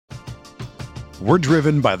We're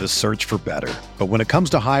driven by the search for better. But when it comes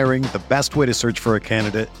to hiring, the best way to search for a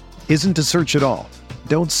candidate isn't to search at all.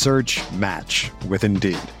 Don't search, match with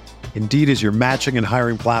Indeed. Indeed is your matching and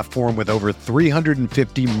hiring platform with over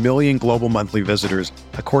 350 million global monthly visitors,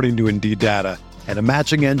 according to Indeed data, and a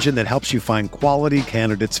matching engine that helps you find quality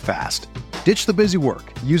candidates fast. Ditch the busy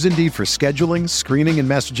work. Use Indeed for scheduling, screening, and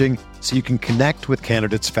messaging so you can connect with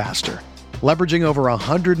candidates faster. Leveraging over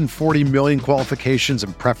 140 million qualifications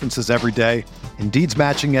and preferences every day, Indeed's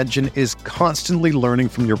matching engine is constantly learning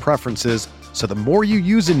from your preferences, so the more you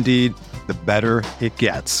use Indeed, the better it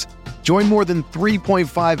gets. Join more than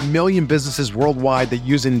 3.5 million businesses worldwide that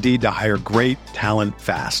use Indeed to hire great talent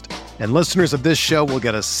fast. And listeners of this show will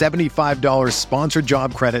get a $75 sponsored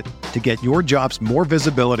job credit to get your jobs more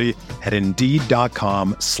visibility at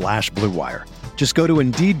Indeed.com/Blue Wire. Just go to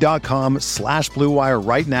Indeed.com/Blue Wire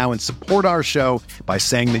right now and support our show by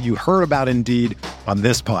saying that you heard about Indeed on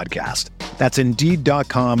this podcast. That's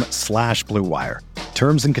Indeed.com/Blue Wire.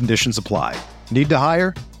 Terms and conditions apply. Need to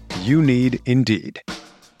hire? You need Indeed.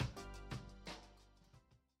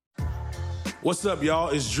 What's up, y'all?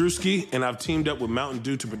 It's Drewski, and I've teamed up with Mountain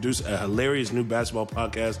Dew to produce a hilarious new basketball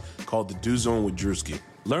podcast called The Dew Zone with Drewski.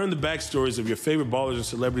 Learn the backstories of your favorite ballers and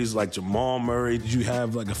celebrities like Jamal Murray. Did you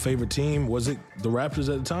have like a favorite team? Was it the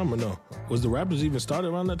Raptors at the time or no? Was the Raptors even started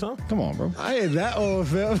around that time? Come on, bro. I ain't that old,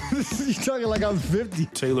 fam. You talking like I'm 50.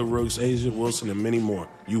 Taylor Rooks, Asia Wilson, and many more.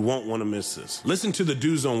 You won't want to miss this. Listen to The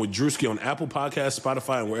Dew Zone with Drewski on Apple Podcasts,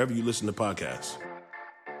 Spotify, and wherever you listen to podcasts.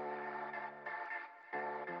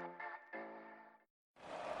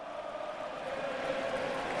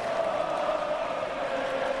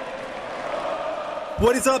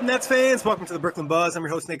 What is up, Nets fans? Welcome to the Brooklyn Buzz. I'm your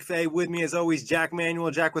host, Nick Fay. With me, as always, Jack Manuel.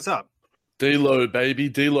 Jack, what's up? D-Lo, baby.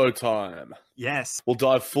 D-Lo time. Yes. We'll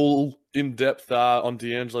dive full in-depth on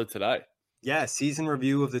D'Angelo today. Yeah, season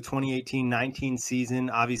review of the 2018-19 season.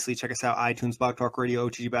 Obviously, check us out, iTunes, Blog Talk Radio,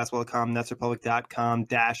 OTGBasketball.com, NetsRepublic.com,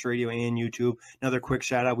 Dash Radio, and YouTube. Another quick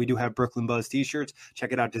shout-out, we do have Brooklyn Buzz t-shirts.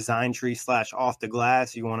 Check it out, Design Tree/Off the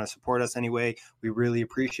Glass. You want to support us anyway, we really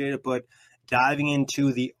appreciate it. But diving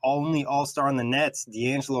into the only all-star on the Nets,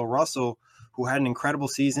 D'Angelo Russell, who had an incredible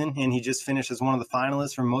season, and he just finished as one of the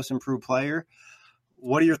finalists for Most Improved Player.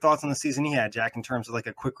 What are your thoughts on the season he had, Jack, in terms of like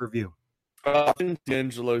a quick review? I think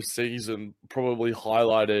D'Angelo's season probably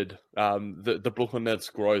highlighted the Brooklyn Nets'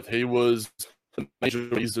 growth. He was the major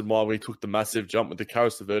reason why we took the massive jump with the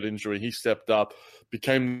Caris LeVert injury. He stepped up,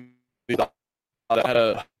 became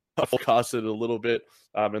I forecasted a little bit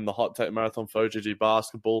in the Hot Take Marathon for OGG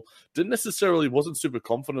Basketball. Wasn't super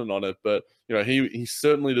confident on it, but you know he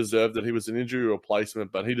certainly deserved it. He was an injury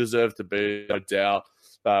replacement, but he deserved to be, no doubt.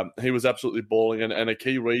 He was absolutely balling, and a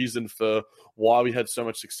key reason for why we had so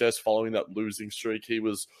much success following that losing streak. He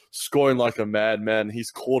was scoring like a madman.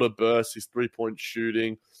 His quarter burst, his three-point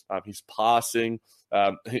shooting, his passing.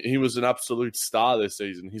 He was an absolute star this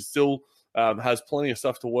season. He still has plenty of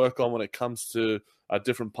stuff to work on when it comes to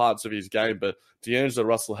different parts of his game, but D'Angelo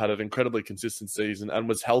Russell had an incredibly consistent season and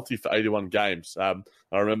was healthy for 81 games. I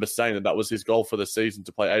remember saying that was his goal for the season,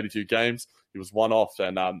 to play 82 games. He was one off,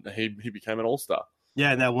 and he became an all-star.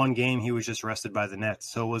 Yeah, in that one game, he was just rested by the Nets,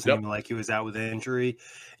 so it wasn't even like he was out with an injury. And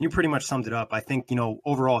you pretty much summed it up. I think,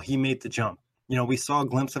 overall, he made the jump. We saw a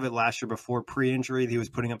glimpse of it last year before pre-injury. He was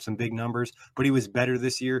putting up some big numbers, but he was better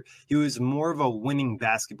this year. He was more of a winning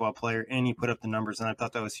basketball player, and he put up the numbers, and I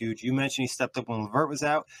thought that was huge. You mentioned he stepped up when LeVert was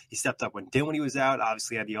out. He stepped up when Dinwiddie was out.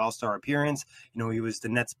 Obviously, had the All-Star appearance. He was the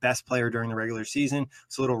Nets' best player during the regular season.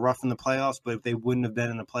 It's a little rough in the playoffs, but they wouldn't have been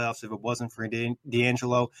in the playoffs if it wasn't for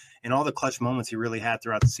D'Angelo and all the clutch moments he really had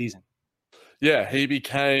throughout the season. Yeah, he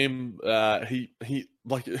became he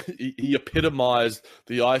epitomized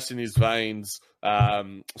the ice in his veins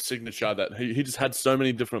signature. That he just had so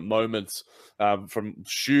many different moments from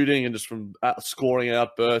shooting and just from scoring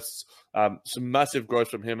outbursts. Some massive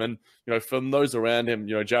growth from him, and from those around him.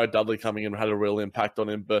 Jared Dudley coming in had a real impact on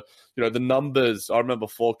him. But the numbers, I remember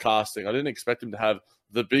forecasting. I didn't expect him to have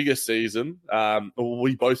the biggest season.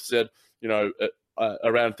 We both said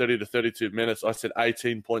around 30 to 32 minutes. I said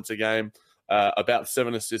 18 points a game. About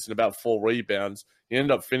 7 assists and about 4 rebounds. He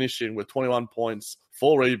ended up finishing with 21 points,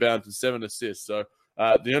 4 rebounds, and 7 assists. So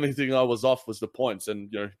the only thing I was off was the points.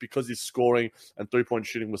 And, because his scoring and three-point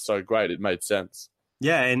shooting was so great, it made sense.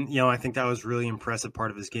 Yeah, and, I think that was really impressive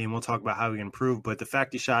part of his game. We'll talk about how he improved, but the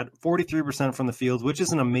fact he shot 43% from the field, which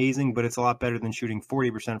isn't amazing, but it's a lot better than shooting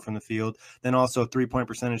 40% from the field. Then also three-point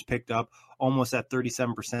percentage picked up almost at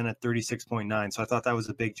 37% at 36.9. So I thought that was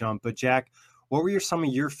a big jump. But, Jack, what were some of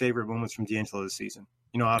your favorite moments from D'Angelo this season?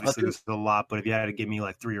 Obviously there's a lot, but if you had to give me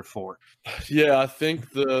like 3 or 4. Yeah, I think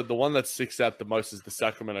the one that sticks out the most is the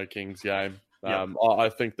Sacramento Kings game. I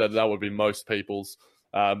think that would be most people's.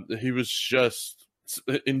 He was just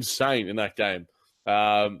insane in that game.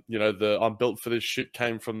 The I'm built for this shit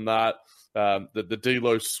came from that. The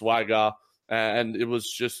D'Lo swagger, and it was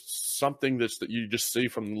just something that you just see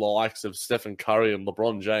from the likes of Stephen Curry and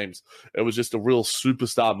LeBron James. It was just a real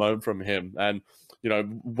superstar moment from him. And,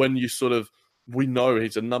 when you we know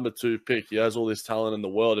he's a number 2 pick, he has all this talent in the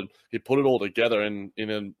world, and he put it all together in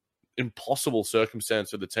an impossible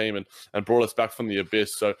circumstance for the team and brought us back from the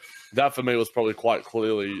abyss. So that for me was probably quite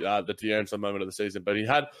clearly the D'Angelo moment of the season. But he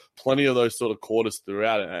had plenty of those sort of quarters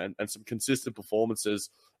throughout it and some consistent performances.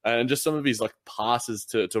 And just some of his passes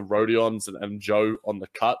to Rodions and Joe on the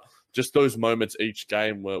cut, just those moments each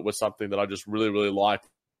game were something that I just really, really liked.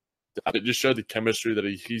 It just showed the chemistry that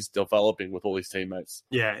he's developing with all his teammates.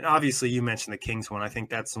 Yeah, and obviously you mentioned the Kings one. I think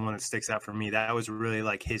that's the one that sticks out for me. That was really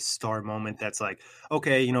his star moment. That's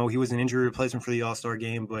okay, he was an injury replacement for the All-Star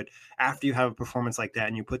game, but after you have a performance like that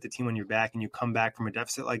and you put the team on your back and you come back from a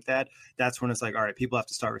deficit like that, that's when it's all right, people have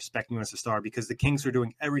to start respecting you as a star, because the Kings were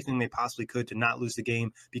doing everything they possibly could to not lose the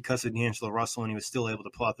game because of D'Angelo Russell, and he was still able to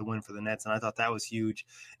pull out the win for the Nets, and I thought that was huge.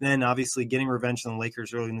 And then obviously getting revenge on the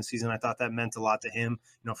Lakers early in the season, I thought that meant a lot to him,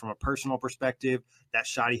 from a personal perspective. That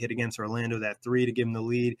shot he hit against Orlando, that 3 to give him the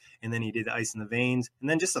lead, and then he did the ice in the veins. And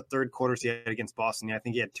then just the third quarters he had against Boston. I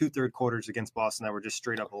think he had 2 third quarters against Boston that were just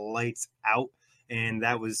straight up lights out. And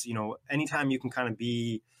that was, anytime you can kind of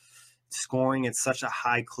be scoring at such a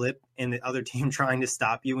high clip and the other team trying to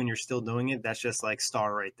stop you and you're still doing it, that's just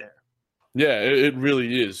star right there. Yeah, it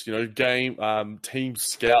really is. Team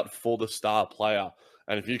scout for the star player.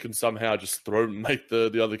 And if you can somehow just make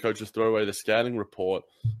the other coaches throw away the scouting report,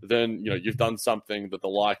 then, you've done something that the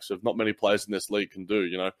likes of not many players in this league can do.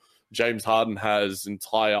 James Harden has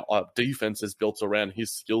entire defenses built around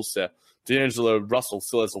his skill set. D'Angelo Russell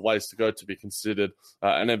still has a ways to go to be considered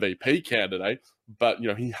an MVP candidate. But,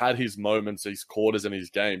 he had his moments, his quarters, and his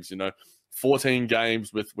games, 14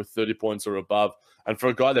 games with 30 points or above. And for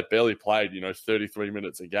a guy that barely played, 33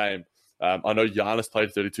 minutes a game, I know Giannis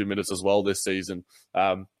played 32 minutes as well this season.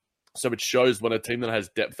 So it shows when a team that has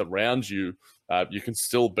depth around you, you can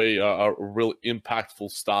still be a real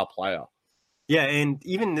impactful star player. Yeah, and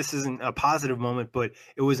even this isn't a positive moment, but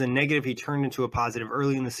it was a negative he turned into a positive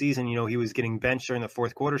early in the season. He was getting benched during the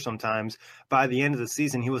fourth quarter sometimes. By the end of the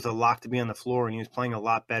season, he was a lock to be on the floor, and he was playing a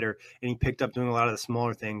lot better, and he picked up doing a lot of the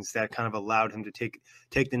smaller things that kind of allowed him to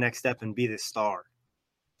take the next step and be the star.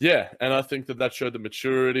 Yeah, and I think that showed the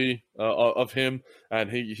maturity of him, and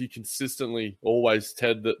he consistently always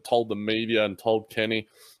told the media and told Kenny,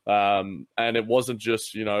 and it wasn't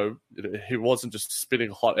just he wasn't just spitting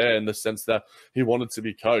hot air in the sense that he wanted to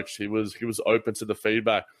be coached. He was open to the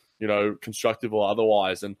feedback, constructive or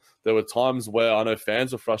otherwise. And there were times where I know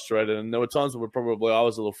fans were frustrated, and there were times where I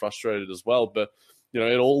was a little frustrated as well, but.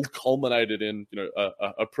 It all culminated in,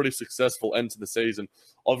 a pretty successful end to the season.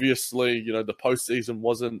 Obviously, the postseason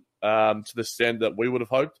wasn't to the standard that we would have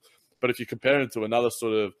hoped. But if you compare him to another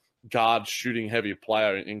sort of guard shooting heavy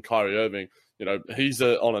player in Kyrie Irving, he's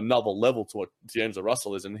on another level to what D'Angelo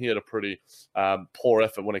Russell is. And he had a pretty poor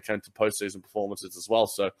effort when it came to postseason performances as well.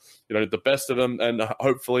 So, the best of them, and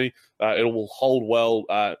hopefully it will hold well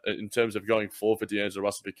in terms of going forward for D'Angelo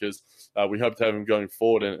Russell, because we hope to have him going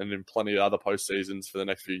forward and in plenty of other postseasons for the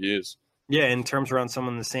next few years. Yeah, in terms around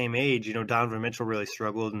someone the same age, Donovan Mitchell really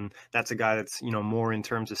struggled, and that's a guy that's, more in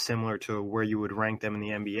terms of similar to where you would rank them in the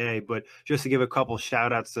NBA. But just to give a couple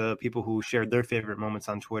shout outs to people who shared their favorite moments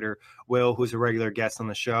on Twitter, Will, who's a regular guest on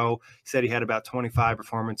the show, said he had about 25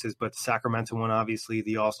 performances, but the Sacramento one, obviously,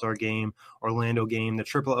 the All-Star game, Orlando game, the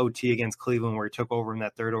triple OT against Cleveland where he took over in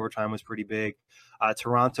that third overtime was pretty big.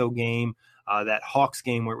 Toronto game. That Hawks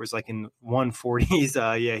game where it was in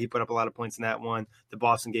 140s. He put up a lot of points in that one. The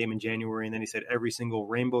Boston game in January. And then he said every single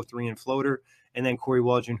rainbow 3 and floater. And then Corey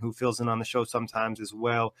Waldron, who fills in on the show sometimes as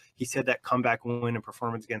well, he said that comeback win and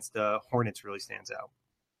performance against the Hornets really stands out.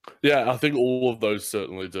 Yeah, I think all of those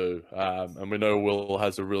certainly do. And we know Will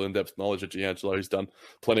has a real in-depth knowledge of D'Angelo. He's done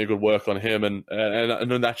plenty of good work on him. And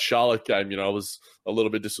in that Charlotte game, I was a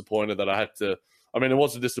little bit disappointed that I had to – it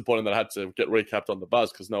wasn't disappointing that I had to get recapped on the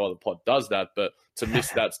buzz because no other pod does that, but to miss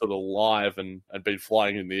that sort of live and be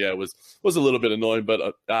flying in the air was a little bit annoying. But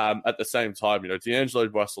at the same time, D'Angelo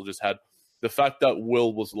Russell just had the fact that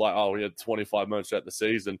Will was he had 25 moments throughout the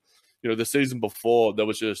season. the season before, there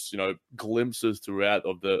was just, glimpses throughout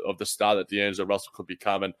of the star that D'Angelo Russell could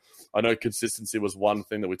become. And I know consistency was one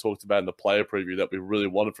thing that we talked about in the player preview that we really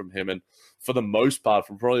wanted from him. And for the most part,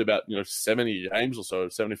 from probably about, 70 games or so,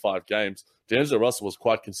 75 games, D'Angelo Russell was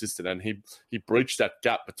quite consistent, and he breached that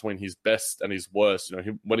gap between his best and his worst.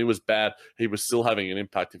 When he was bad, he was still having an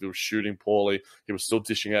impact. If he was shooting poorly, he was still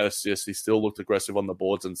dishing out assists. He still looked aggressive on the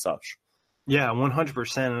boards and such. Yeah,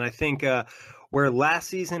 100%. And I think where last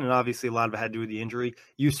season, and obviously a lot of it had to do with the injury,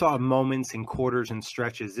 you saw moments and quarters and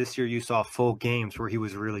stretches. This year you saw full games where he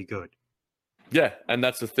was really good. Yeah, and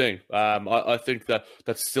that's the thing. I think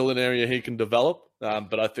that's still an area he can develop,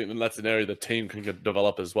 but I think that's an area the team can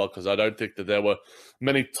develop as well, because I don't think that there were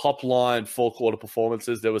many top-line four-quarter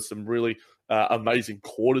performances. There were some really amazing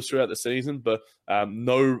quarters throughout the season, but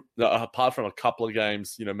apart from a couple of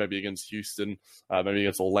games, maybe against Houston, maybe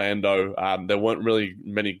against Orlando, there weren't really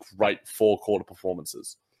many great four-quarter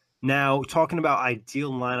performances. Now, talking about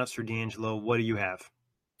ideal lineups for D'Angelo, what do you have?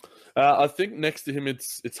 I think next to him,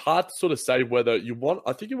 it's hard to sort of say whether you want.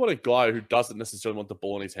 I think you want a guy who doesn't necessarily want the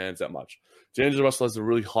ball in his hands that much. D'Angelo Russell has a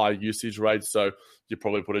really high usage rate, so you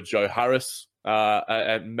probably put a Joe Harris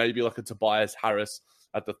and maybe like a Tobias Harris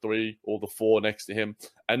at the 3 or the 4 next to him,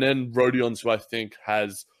 and then Rodions, who I think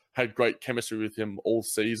has had great chemistry with him all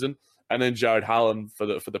season, and then Jared Allen for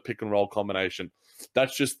the pick and roll combination.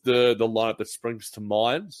 That's just the lineup that springs to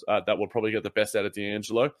mind that will probably get the best out of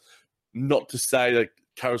D'Angelo. Not to say that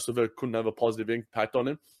Caris LeVert couldn't have a positive impact on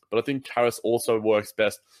him, but I think Caris also works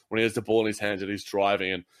best when he has the ball in his hands and he's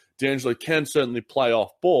driving. And D'Angelo can certainly play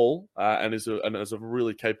off ball and is a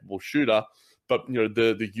really capable shooter, but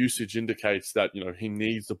the usage indicates that he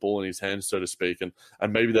needs the ball in his hands, so to speak, and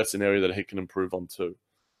maybe that's an area that he can improve on too.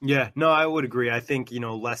 Yeah, no, I would agree. I think,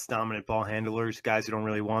 less dominant ball handlers, guys who don't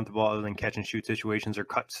really want the ball other than catch and shoot situations or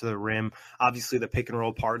cuts to the rim. Obviously, the pick and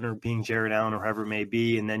roll partner being Jared Allen or whoever it may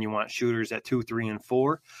be, and then you want shooters at 2, 3, and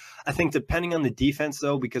 4. I think depending on the defense,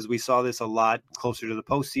 though, because we saw this a lot closer to the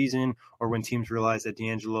postseason or when teams realized that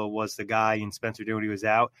D'Angelo was the guy and Spencer Dinwiddie was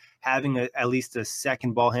out, having at least a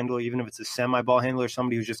second ball handler, even if it's a semi-ball handler,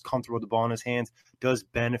 somebody who's just comfortable with the ball in his hands, does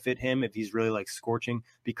benefit him if he's really like scorching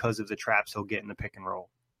because of the traps he'll get in the pick and roll.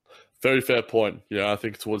 Very fair point. I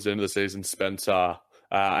think towards the end of the season, Spencer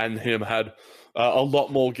and him had a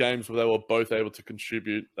lot more games where they were both able to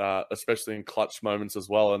contribute, especially in clutch moments as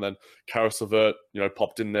well. And then Caris LeVert,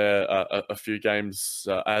 popped in there a few games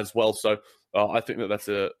as well. So I think that's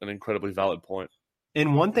an incredibly valid point.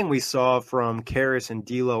 And one thing we saw from Caris and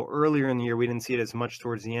D'Lo earlier in the year, we didn't see it as much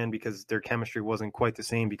towards the end because their chemistry wasn't quite the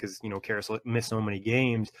same because, Caris missed so many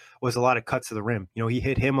games, was a lot of cuts to the rim. He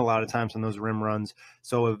hit him a lot of times on those rim runs.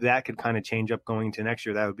 So if that could kind of change up going into next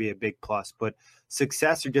year, that would be a big plus. But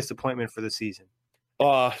success or disappointment for the season?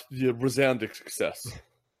 Resounding success.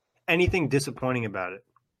 Anything disappointing about it?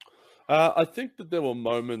 I think that there were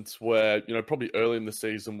moments where, probably early in the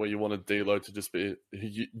season where you wanted D'Lo to just be,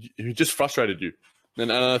 he just frustrated you. And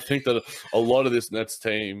I think that a lot of this Nets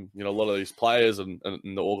team, a lot of these players and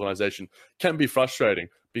the organization can be frustrating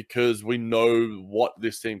because we know what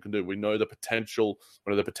this team can do. We know the potential,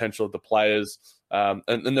 of the players.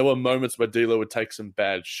 And there were moments where D'Lo would take some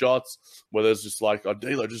bad shots, where there's just like,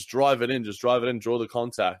 D'Lo, just drive it in, draw the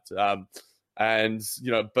contact. But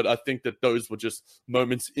I think that those were just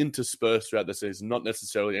moments interspersed throughout the season, not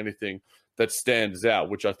necessarily anything that stands out,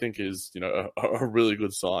 which I think is, a really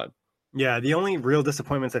good sign. Yeah, the only real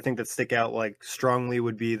disappointments I think that stick out like strongly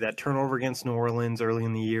would be that turnover against New Orleans early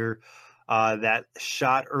in the year, that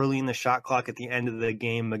shot early in the shot clock at the end of the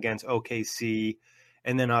game against OKC,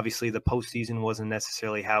 and then obviously the postseason wasn't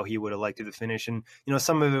necessarily how he would have liked it to finish. And,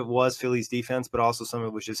 some of it was Philly's defense, but also some of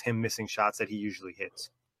it was just him missing shots that he usually hits.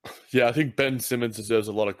 Yeah, I think Ben Simmons deserves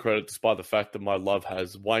a lot of credit, despite the fact that my love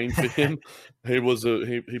has waned for him.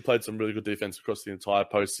 He played some really good defense across the entire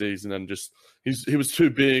postseason, and just he was too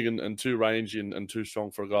big and too rangy and too strong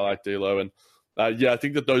for a guy like D'Lo. And I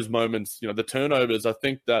think that those moments, the turnovers, I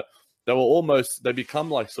think that they become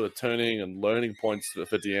like sort of turning and learning points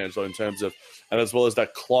for D'Angelo in terms of, and as well as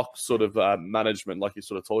that clock sort of management, like you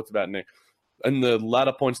sort of talked about, Nick. In the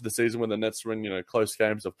latter points of the season when the Nets were in, close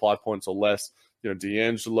games of 5 points or less,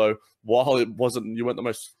 D'Angelo, while you weren't the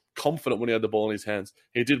most confident when he had the ball in his hands,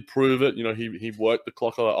 he did prove it. He worked the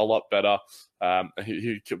clock a lot better.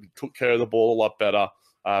 He took care of the ball a lot better.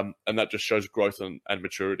 And that just shows growth and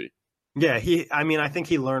maturity. Yeah, I think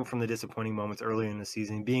he learned from the disappointing moments earlier in the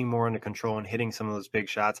season, being more under control and hitting some of those big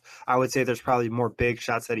shots. I would say there's probably more big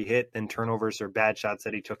shots that he hit than turnovers or bad shots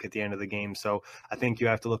that he took at the end of the game. So I think you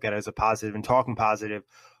have to look at it as a positive. And talking positive,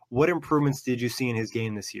 What improvements did you see in his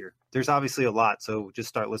game this year? There's obviously a lot, so just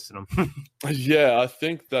start listing them. Yeah, I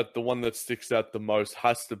think that the one that sticks out the most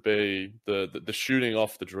has to be the shooting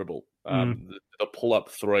off the dribble, the pull-up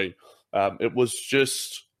three. It was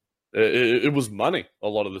just it was money a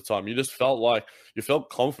lot of the time. You just felt like you felt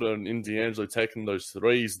confident in D'Angelo taking those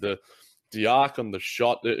threes. The arc on the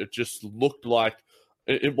shot, it just looked like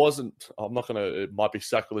it wasn't. I'm not gonna. It might be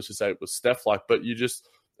sacrilege to say it was Steph-like, but you just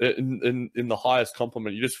in the highest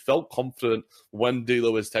compliment, you just felt confident when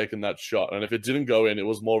D'Lo was taking that shot, and if it didn't go in, it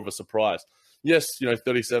was more of a surprise. Yes,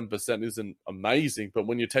 37% isn't amazing, but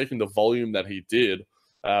when you're taking the volume that he did,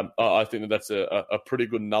 I think that's a pretty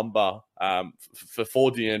good number for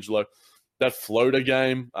D'Angelo. That floater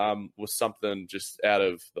game was something just out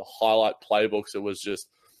of the highlight playbooks. It was just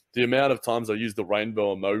the amount of times I used the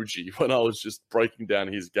rainbow emoji when I was just breaking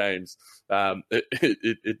down his games.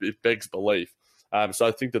 It begs belief. So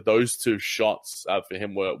I think that those two shots for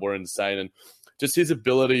him were insane, and just his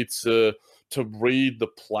ability to read the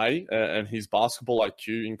play and his basketball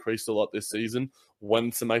IQ increased a lot this season.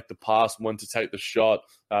 When to make the pass, when to take the shot,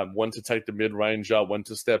 when to take the mid-ranger, when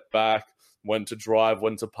to step back, when to drive,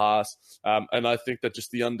 when to pass. And I think that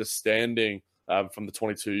just the understanding from the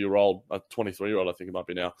 23-year-old I think it might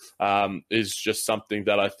be now, is just something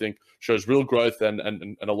that I think shows real growth and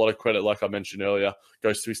a lot of credit, like I mentioned earlier,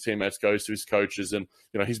 goes to his teammates, goes to his coaches, and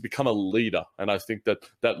he's become a leader. And I think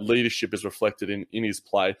that leadership is reflected in his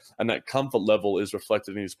play, and that comfort level is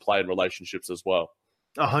reflected in his play and relationships as well.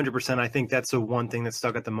 100%. I think that's the one thing that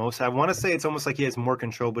stuck at the most. I want to say it's almost like he has more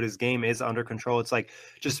control, but his game is under control. It's like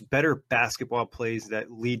just better basketball plays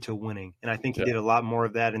that lead to winning. And I think he did a lot more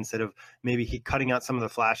of that instead of maybe he cutting out some of the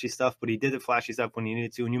flashy stuff, but he did the flashy stuff when he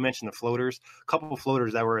needed to. And you mentioned the floaters, a couple of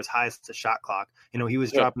floaters that were as high as the shot clock. He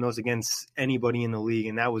was dropping those against anybody in the league,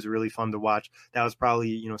 and that was really fun to watch. That was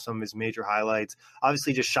probably, some of his major highlights.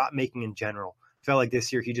 Obviously, just shot making in general. Felt like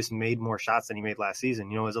this year he just made more shots than he made last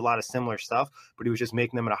season. It was a lot of similar stuff, but he was just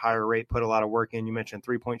making them at a higher rate, put a lot of work in. You mentioned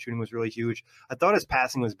three-point shooting was really huge. I thought his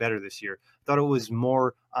passing was better this year. I thought it was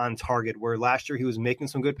more on target, where last year he was making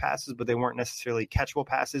some good passes, but they weren't necessarily catchable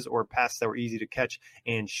passes or passes that were easy to catch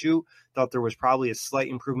and shoot. Thought there was probably a slight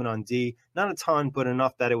improvement on D. Not a ton, but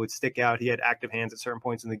enough that it would stick out. He had active hands at certain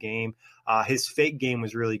points in the game. His fake game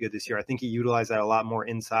was really good this year. I think he utilized that a lot more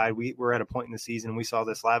inside. We were at a point in the season, and we saw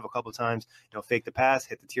this live a couple of times, fake the pass,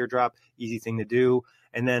 hit the teardrop, easy thing to do.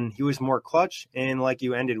 And then he was more clutch. And like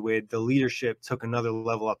you ended with, the leadership took another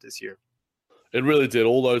level up this year. It really did,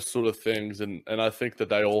 all those sort of things, and I think that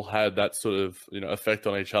they all had that sort of effect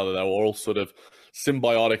on each other. They were all sort of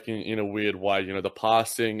symbiotic in a weird way. The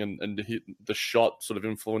passing and the shot sort of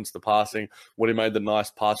influenced the passing. When he made the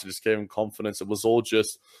nice pass, it just gave him confidence. It was all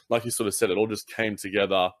just, like you sort of said, it all just came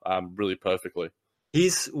together really perfectly.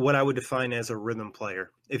 He's what I would define as a rhythm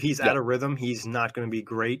player. If he's out of rhythm, he's not going to be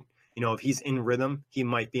great. If he's in rhythm, he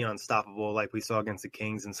might be unstoppable, like we saw against the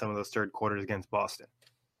Kings in some of those third quarters against Boston.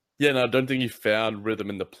 Yeah, no, I don't think he found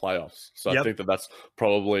rhythm in the playoffs. So I think that's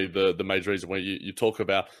probably the major reason where you talk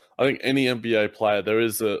about, I think any NBA player, there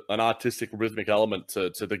is an artistic rhythmic element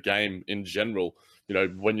to the game in general.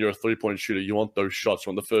 When you're a three-point shooter, you want those shots.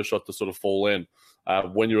 You want the first shot to sort of fall in.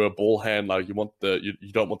 When you're a ball handler, you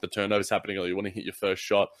don't want the turnovers happening early. You want to hit your first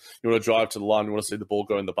shot. You want to drive to the line. You want to see the ball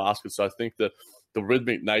go in the basket. So I think that the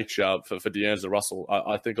rhythmic nature for D'Angelo Russell,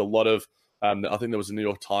 I think a lot of, I think there was a New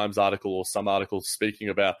York Times article or some articles speaking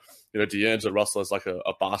about, D'Angelo Russell as like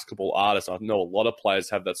a basketball artist. I know a lot of players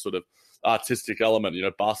have that sort of artistic element.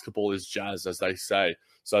 Basketball is jazz, as they say.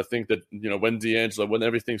 So I think that, when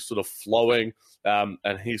everything's sort of flowing,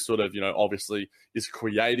 and he sort of, obviously is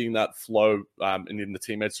creating that flow, and in the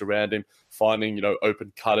teammates around him, finding,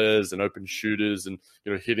 open cutters and open shooters and,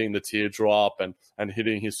 hitting the teardrop and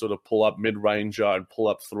hitting his sort of pull-up mid-ranger and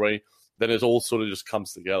pull-up three, then it all sort of just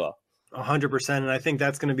comes together. 100%. And I think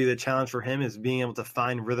that's going to be the challenge for him, is being able to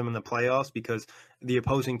find rhythm in the playoffs, because the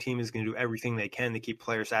opposing team is going to do everything they can to keep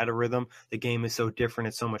players out of rhythm. The game is so different.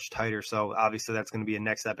 It's so much tighter. So obviously that's going to be a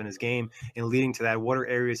next step in his game. And leading to that, what are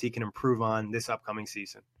areas he can improve on this upcoming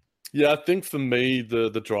season? Yeah, I think for me, the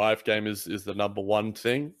drive game is the number one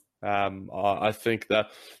thing. I think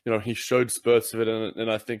that, he showed spurts of it,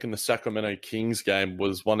 and I think in the Sacramento Kings game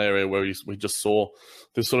was one area where we just saw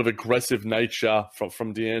this sort of aggressive nature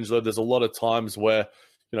from D'Angelo. There's a lot of times where,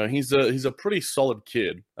 he's a pretty solid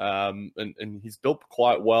kid, and he's built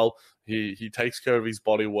quite well. He takes care of his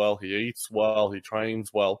body well. He eats well. He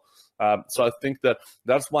trains well. So I think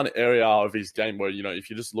that's one area of his game where,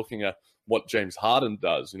 if you're just looking at what James Harden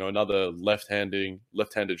does, another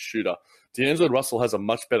left-handed shooter, D'Angelo Russell has a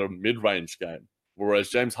much better mid-range game, Whereas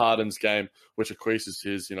James Harden's game, which increases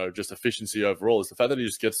his, just efficiency overall, is the fact that he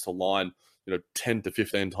just gets to line, 10 to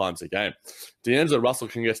 15 times a game. D'Angelo Russell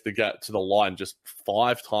can get to the line just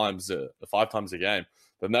five times a game.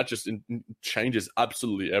 Then that just changes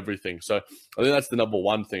absolutely everything. So I think that's the number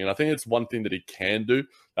one thing. And I think it's one thing that he can do.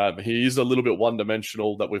 He is a little bit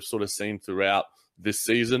one-dimensional that we've sort of seen throughout this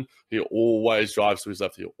season. He always drives to his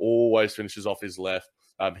left. He always finishes off his left.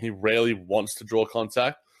 He rarely wants to draw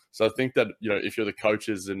contact. So I think that, if you're the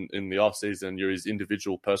coaches in the offseason, you're his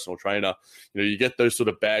individual personal trainer, you get those sort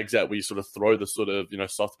of bags out where you sort of throw the sort of,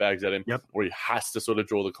 soft bags at him, where he has to sort of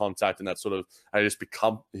draw the contact, and that sort of,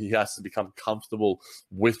 he has to become comfortable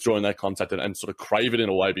with drawing that contact and sort of crave it in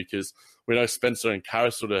a way, because we know Spencer and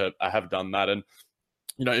Caris sort of have done that. And,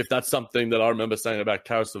 if that's something that I remember saying about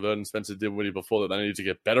Caris LeVert and Spencer Dinwiddie before, that they needed to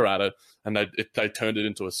get better at it, and they turned it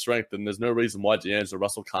into a strength, and there's no reason why D'Angelo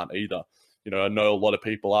Russell can't either. I know a lot of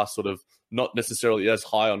people are sort of not necessarily as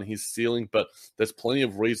high on his ceiling, but there's plenty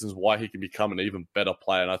of reasons why he can become an even better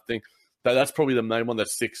player. And I think that's probably the main one that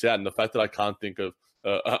sticks out. And the fact that I can't think of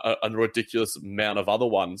a ridiculous amount of other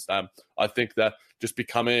ones, I think that just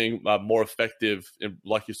becoming more effective,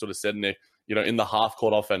 like you sort of said, Nick, in the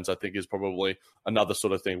half-court offense, I think is probably another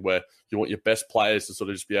sort of thing where you want your best players to sort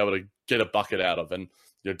of just be able to get a bucket out of. And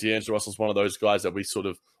D'Angelo Russell's one of those guys that we sort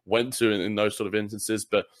of went to in those sort of instances,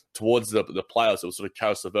 but towards the playoffs, it was sort of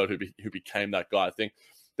Caris LeVert who became that guy. I think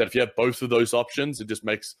that if you have both of those options, it just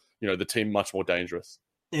makes the team much more dangerous.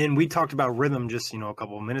 And we talked about rhythm just, a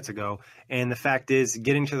couple of minutes ago. And the fact is,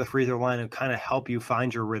 getting to the free throw line will kind of help you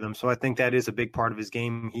find your rhythm. So I think that is a big part of his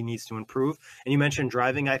game he needs to improve. And you mentioned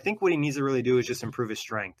driving. I think what he needs to really do is just improve his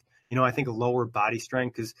strength. I think a lower body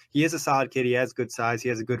strength, because he is a solid kid. He has good size. He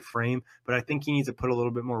has a good frame. But I think he needs to put a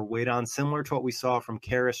little bit more weight on, similar to what we saw from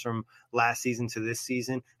Caris from last season to this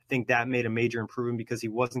season. I think that made a major improvement because he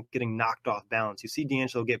wasn't getting knocked off balance. You see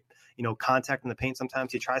D'Angelo get, contact in the paint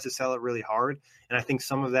sometimes. He tries to sell it really hard. And I think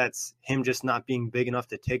some of that's him just not being big enough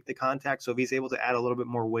to take the contact. So if he's able to add a little bit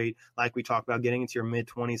more weight, like we talked about, getting into your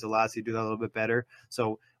mid-20s allows you to do that a little bit better.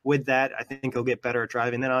 So with that, I think he'll get better at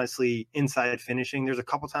driving. Then honestly, inside finishing, there's a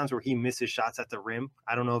couple times where he misses shots at the rim.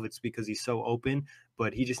 I don't know if it's because he's so open,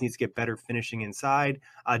 but he just needs to get better finishing inside.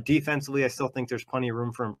 Defensively, I still think there's plenty of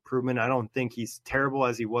room for improvement. I don't think he's terrible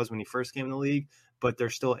as he was when he first came in the league, but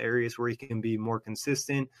there's still areas where he can be more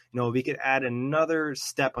consistent. If he could add another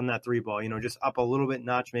step on that three ball, just up a little bit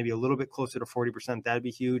notch, maybe a little bit closer to 40%, that'd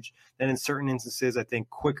be huge. Then in certain instances, I think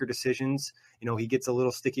quicker decisions, he gets a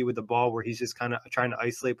little sticky with the ball where he's just kind of trying to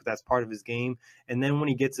isolate, but that's part of his game. And then when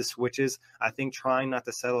he gets his switches, I think trying not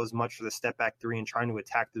to settle as much for the step back three and trying to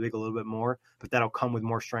attack the big a little bit more, but that'll come with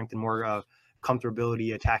more strength and more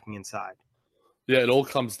comfortability attacking inside. Yeah, it all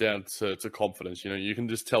comes down to confidence. You can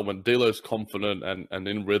just tell when D'Lo's confident and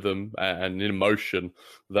in rhythm and in motion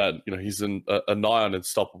that, he's a nigh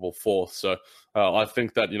unstoppable force. So I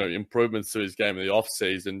think that, improvements to his game in the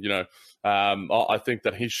offseason, I think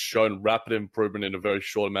that he's shown rapid improvement in a very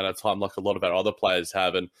short amount of time, like a lot of our other players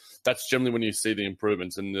have. And that's generally when you see the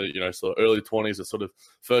improvements in the, sort of early 20s, the sort of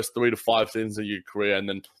first 3 to 5 seasons of your career. And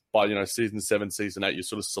then by, season 7, season 8, you're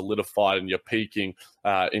sort of solidified and you're peaking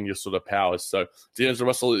in your sort of powers. So D'Angelo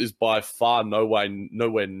Russell is by far nowhere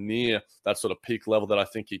near that sort of peak level that I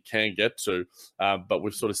think he can get to. But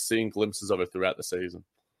we've sort of seen glimpses of it throughout the season.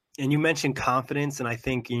 And you mentioned confidence, and I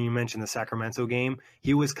think you mentioned the Sacramento game.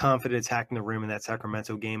 He was confident attacking the rim in that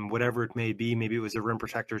Sacramento game, whatever it may be. Maybe it was the rim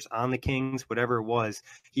protectors on the Kings, whatever it was.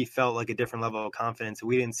 He felt like a different level of confidence.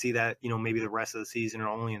 We didn't see that, maybe the rest of the season or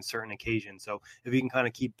only in certain occasions. So if you can kind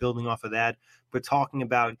of keep building off of that. But talking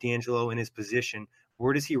about D'Angelo in his position,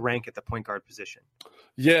 where does he rank at the point guard position?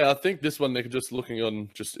 Yeah, I think this one, Nick, just looking on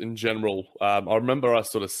just in general, I remember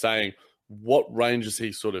us sort of saying, what range is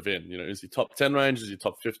he sort of in? Is he top 10 range? Is he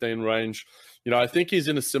top 15 range? I think he's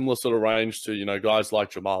in a similar sort of range to, guys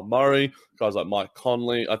like Jamal Murray, guys like Mike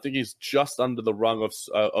Conley. I think he's just under the rung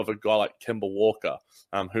of a guy like Kemba Walker,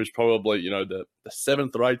 who's probably, the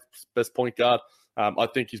 7th or 8th best point guard. I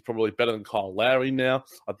think he's probably better than Kyle Lowry now.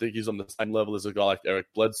 I think he's on the same level as a guy like Eric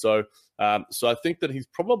Bledsoe. So I think that he's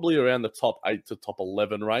probably around the top 8 to top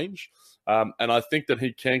 11 range. And I think that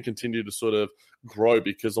he can continue to sort of grow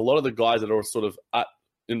because a lot of the guys that are sort of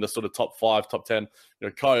in the sort of top 5, top 10,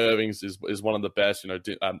 Kyrie Irving is one of the best.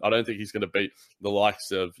 I don't think he's going to beat the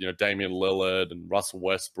likes of, Damian Lillard and Russell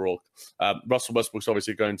Westbrook. Russell Westbrook's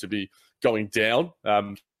obviously going to be going down,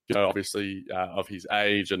 obviously of his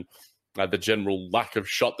age and the general lack of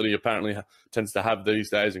shot that he apparently tends to have these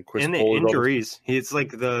days. And Chris Paul, the injuries. It's like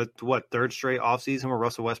the, third straight offseason where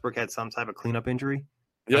Russell Westbrook had some type of cleanup injury?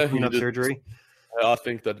 Yeah, cleanup surgery. I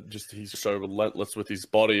think that just he's so relentless with his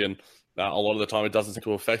body, and a lot of the time it doesn't seem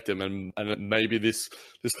to affect him, and maybe this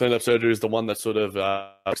cleanup surgery is the one that sort of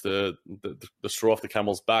takes the straw off the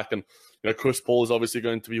camel's back. And Chris Paul is obviously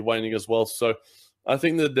going to be waning as well, so I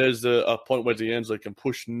think that there's a point where D'Angelo can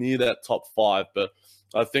push near that top 5. But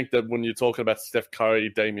I think that when you're talking about Steph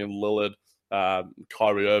Curry, Damian Lillard,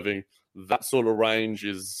 Kyrie Irving, that sort of range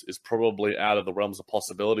is probably out of the realms of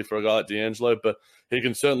possibility for a guy like D'Angelo. But he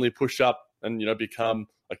can certainly push up and become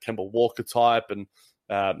a Kemba Walker type, and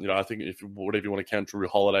I think whatever you want to count Drew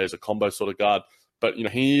Holiday as a combo sort of guard. But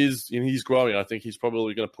he's growing. I think he's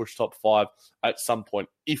probably going to push top 5 at some point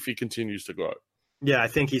if he continues to grow. Yeah, I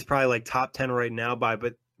think he's probably like top 10 right now.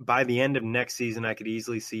 But by the end of next season, I could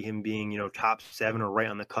easily see him being top 7 or right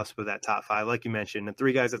on the cusp of that top 5, like you mentioned. The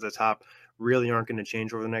 3 guys at the top really aren't going to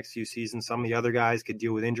change over the next few seasons. Some of the other guys could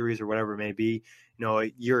deal with injuries or whatever it may be.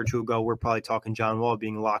 A year or two ago, we're probably talking John Wall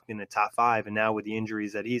being locked in the top 5, and now with the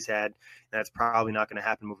injuries that he's had, that's probably not going to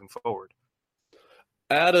happen moving forward.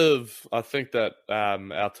 I think that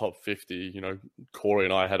our top 50, Corey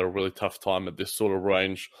and I had a really tough time at this sort of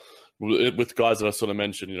range with guys that I sort of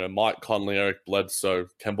mentioned, Mike Conley, Eric Bledsoe,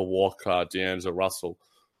 Kemba Walker, D'Angelo Russell,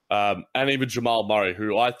 and even Jamal Murray,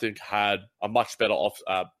 who I think had a much better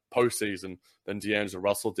postseason than D'Angelo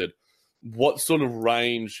Russell did. What sort of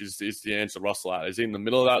range is D'Angelo Russell at? Is he in the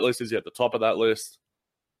middle of that list? Is he at the top of that list?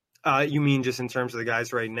 You mean just in terms of the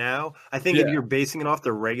guys right now? I think if you're basing it off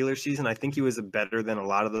the regular season, I think he was better than a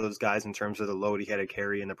lot of those guys in terms of the load he had to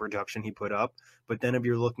carry and the production he put up. But then if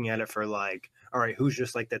you're looking at it for all right, who's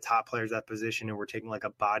just like the top players at that position and we're taking like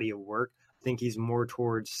a body of work, I think he's more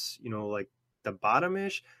towards, like the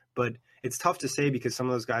bottom-ish. But it's tough to say because some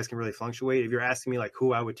of those guys can really fluctuate. If you're asking me like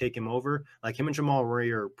who I would take him over, like him and Jamal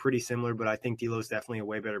Murray are pretty similar, but I think D'Lo's definitely a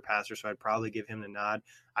way better passer, so I'd probably give him the nod.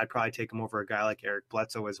 I'd probably take him over a guy like Eric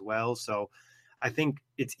Bledsoe as well. So I think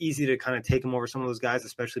it's easy to kind of take him over some of those guys,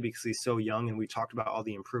 especially because he's so young, and we talked about all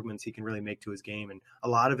the improvements he can really make to his game. And a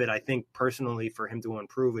lot of it, I think personally, for him to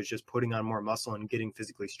improve is just putting on more muscle and getting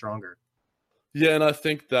physically stronger. Yeah, and I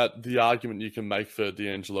think that the argument you can make for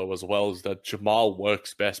D'Angelo as well is that Jamal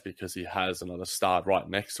works best because he has another star right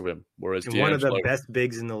next to him, whereas D'Angelo, one of the best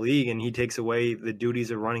bigs in the league, and he takes away the duties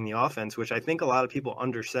of running the offense, which I think a lot of people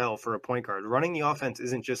undersell for a point guard. Running the offense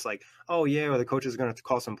isn't just like, or the coach is going to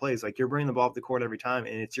call some plays. Like, you're bringing the ball up the court every time,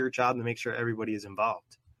 and it's your job to make sure everybody is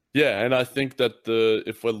involved. Yeah, and I think that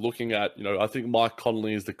if we're looking at, I think Mike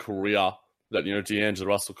Conley is the career that, D'Angelo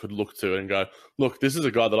Russell could look to and go, look, this is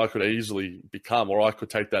a guy that I could easily become, or I could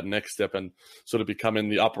take that next step and sort of become in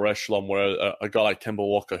the upper echelon where a guy like Kemba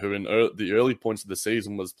Walker, who in the early points of the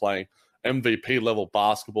season was playing MVP level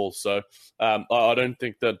basketball. So I don't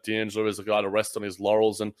think that D'Angelo is a guy to rest on his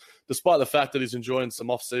laurels. And despite the fact that he's enjoying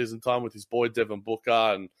some off-season time with his boy Devin Booker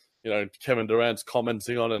and, Kevin Durant's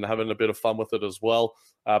commenting on it and having a bit of fun with it as well,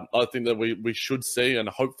 I think that we should see, and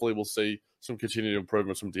hopefully we'll see, some continued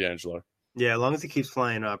improvements from D'Angelo. Yeah, as long as he keeps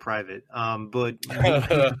flying private. But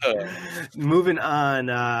moving on,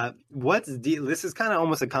 this is kind of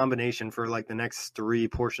almost a combination for like the next 3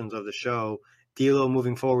 portions of the show. D'Lo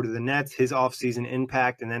moving forward to the Nets, his offseason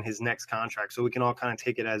impact, and then his next contract. So we can all kind of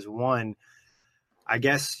take it as one. I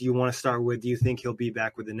guess you want to start with, do you think he'll be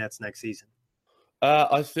back with the Nets next season?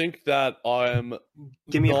 I think that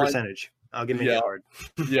Give me a percentage. I'll give me a card.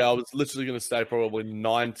 Yeah, I was literally going to say probably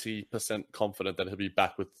 90% confident that he'll be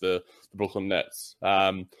back with the Brooklyn Nets.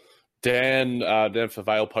 Dan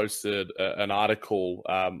Favale posted an article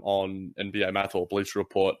on NBA Math or Bleacher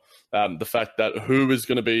Report. The fact that who is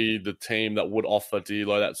going to be the team that would offer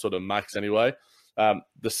D'Lo that sort of max anyway.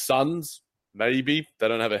 The Suns, maybe. They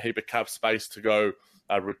don't have a heap of cap space to go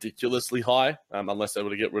ridiculously high unless they were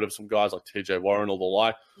to get rid of some guys like TJ Warren or the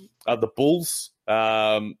like. The Bulls,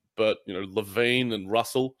 but, Levine and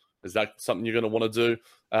Russell, is that something you're going to want to do?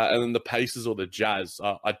 And then the Pacers or the Jazz,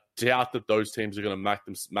 I doubt that those teams are going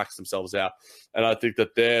to max themselves out. And I think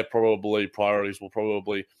that their priorities will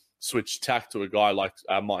probably switch tack to a guy like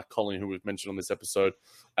Mike Conley, who we've mentioned on this episode.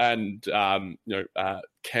 And,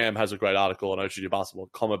 Cam has a great article on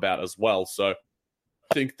OGBasketball.com about as well. So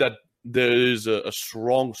I think that there is a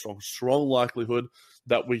strong likelihood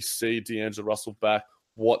that we see D'Angelo Russell back.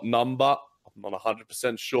 What number? I'm not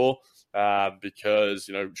 100% sure because,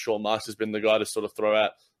 Sean Marks has been the guy to sort of throw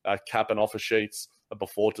out cap and offer sheets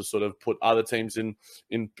before to sort of put other teams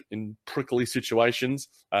in prickly situations.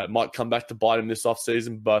 It might come back to bite him this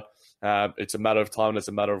offseason, but it's a matter of time and it's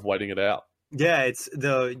a matter of waiting it out. Yeah, it's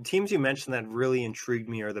the teams you mentioned that really intrigued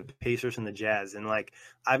me are the Pacers and the Jazz. And like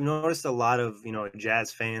I've noticed a lot of,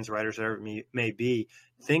 Jazz fans, writers, whatever it may be,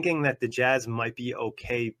 thinking that the Jazz might be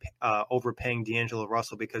okay overpaying D'Angelo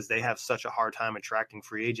Russell because they have such a hard time attracting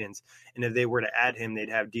free agents. And if they were to add him, they'd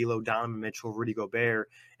have D'Lo, Donovan Mitchell, Rudy Gobert.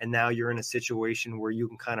 And now you're in a situation where you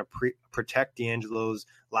can kind of protect D'Angelo's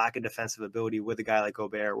lack of defensive ability with a guy like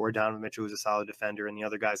Gobert or Donovan Mitchell, who's a solid defender, and the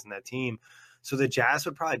other guys in that team. So the Jazz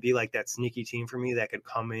would probably be like that sneaky team for me that could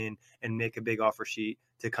come in and make a big offer sheet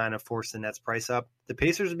to kind of force the Nets price up. The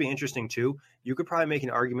Pacers would be interesting too. You could probably make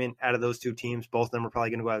an argument out of those two teams. Both of them are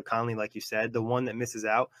probably going to go out with Conley, like you said. The one that misses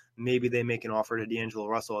out, maybe they make an offer to D'Angelo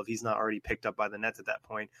Russell if he's not already picked up by the Nets at that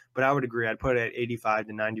point. But I would agree. I'd put it at 85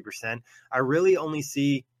 to 90%. I really only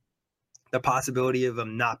see the possibility of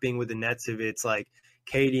him not being with the Nets if it's like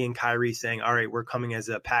Katie and Kyrie saying, all right, we're coming as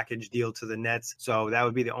a package deal to the Nets. So that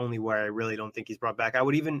would be the only way I really don't think he's brought back. I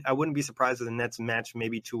wouldn't be surprised if the Nets match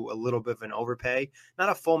maybe to a little bit of an overpay, not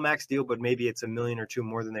a full max deal, but maybe it's $1 million or $2 million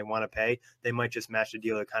more than they want to pay. They might just match the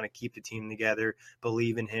deal to kind of keep the team together,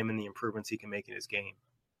 believe in him and the improvements he can make in his game.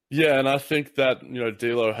 Yeah, and I think that,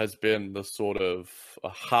 D'Lo has been the sort of a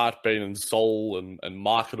heartbeat and soul and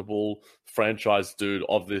marketable franchise dude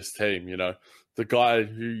of this team, the guy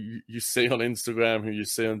who you see on Instagram, who you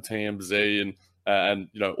see on TMZ and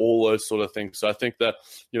all those sort of things. So I think that,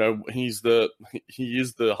 he is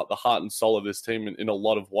the heart and soul of this team in a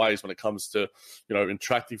lot of ways when it comes to,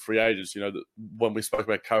 attracting free agents. When we spoke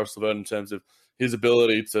about Caris LeVert in terms of his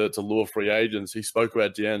ability to lure free agents, he spoke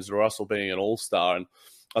about D'Angelo Russell being an all-star, and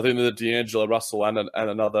I think that D'Angelo Russell and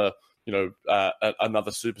another,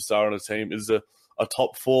 another superstar on a team is a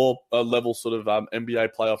top four level sort of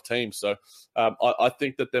NBA playoff team. So I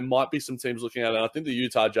think that there might be some teams looking at it. And I think the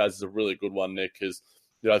Utah Jazz is a really good one, Nick, because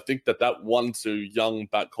I think that 1-2 young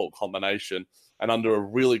backcourt combination and under a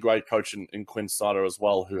really great coach in Quinn Snyder as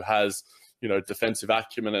well, who has, defensive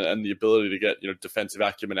acumen and the ability to get, defensive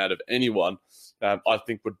acumen out of anyone, I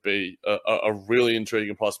think would be a really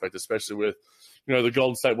intriguing prospect, especially with, the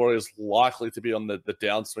Golden State Warriors likely to be on the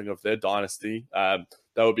downswing of their dynasty.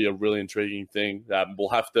 That would be a really intriguing thing. We'll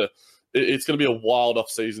have to. It's going to be a wild off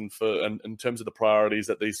season in terms of the priorities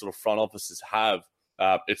that these sort of front offices have.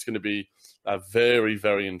 It's going to be very,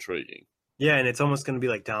 very intriguing. Yeah, and it's almost going to be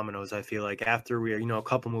like dominoes. I feel like after a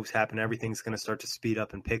couple moves happen, everything's going to start to speed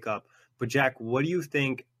up and pick up. But Jack, what do you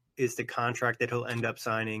think is the contract that he'll end up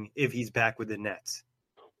signing if he's back with the Nets?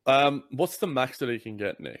 What's the max that he can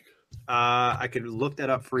get, Nick? I could look that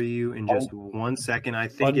up for you in just 1 second. I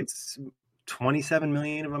think it's $27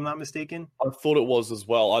 million, if I'm not mistaken. I thought it was as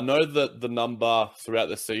well. I know that the number throughout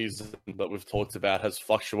the season that we've talked about has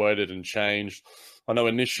fluctuated and changed. I know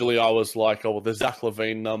initially I was like, the Zach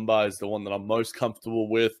LaVine number is the one that I'm most comfortable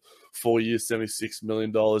with. 4 years, $76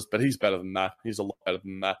 million, but he's better than that. He's a lot better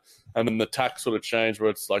than that. And then the tax sort of changed where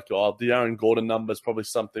it's like, the Aaron Gordon number is probably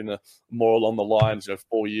something more along the lines,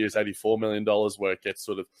 4 years, $84 million, where it gets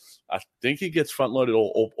sort of, I think he gets front-loaded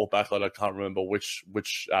or back-loaded. I can't remember which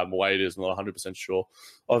way it is. I'm not 100% sure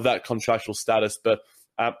of that contractual status. But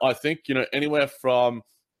I think, anywhere from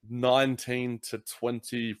 19 to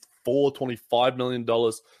 24, $25 million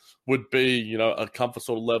would be, a comfort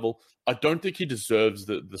sort of level. I don't think he deserves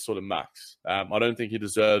the sort of max. I don't think he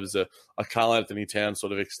deserves a Karl Anthony Towns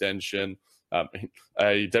sort of extension,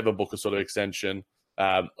 a Devin Booker sort of extension.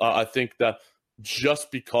 I think that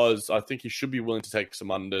just because I think he should be willing to take some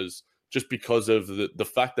unders just because of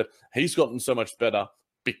the fact that he's gotten so much better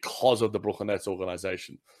because of the Brooklyn Nets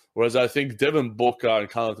organization. Whereas I think Devin Booker and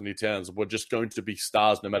Karl Anthony Towns were just going to be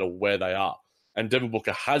stars no matter where they are. And Devin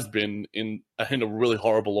Booker has been in a really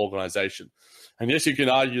horrible organization. And yes, you can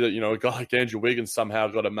argue that, a guy like Andrew Wiggins somehow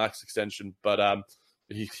got a max extension, but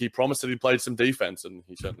he promised that he played some defense, and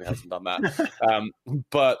he certainly hasn't done that.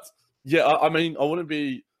 But yeah, I mean, I wouldn't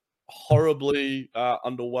be horribly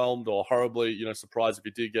underwhelmed or horribly, surprised if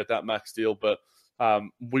he did get that max deal. But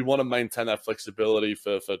we want to maintain that flexibility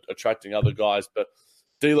for attracting other guys. But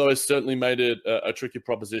D'Lo has certainly made it a tricky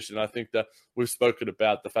proposition. I think that we've spoken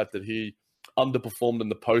about the fact that he underperformed in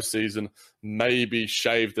the postseason, maybe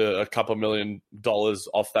shaved a couple $1 million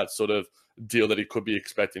off that sort of deal that he could be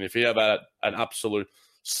expecting. If he had an absolute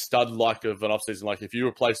stud-like of an offseason, like if you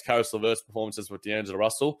replace Caris LeVert's performances with D'Angelo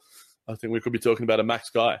Russell, I think we could be talking about a max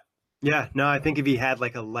guy. Yeah, no, I think if he had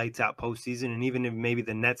like a lights-out postseason, and even if maybe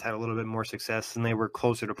the Nets had a little bit more success and they were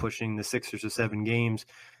closer to pushing the 6 or 7 games,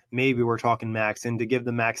 maybe we're talking max. And to give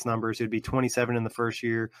the max numbers, it'd be 27 in the first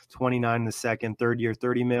year, 29 in the second, third year,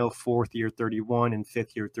 30 mil, fourth year, 31, and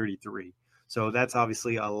fifth year, 33. So that's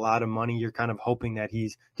obviously a lot of money. You're kind of hoping that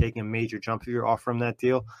he's taking a major jump here off from that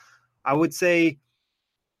deal. I would say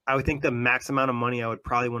I would think the max amount of money I would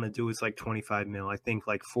probably want to do is like 25 mil. I think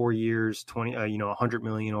like 4 years, 100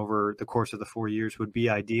 million over the course of the 4 years would be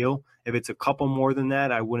ideal. If it's a couple more than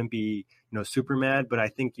that, I wouldn't be, super mad, but I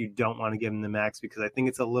think you don't want to give him the max because I think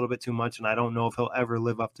it's a little bit too much. And I don't know if he'll ever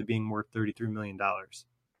live up to being worth $33 million.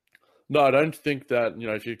 No, I don't think that,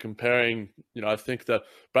 if you're comparing, I think that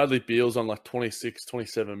Bradley Beal's on like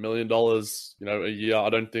 $27 million, a year. I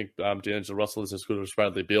don't think D'Angelo Russell is as good as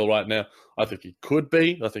Bradley Beal right now. I think he could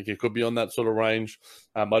be. I think he could be on that sort of range.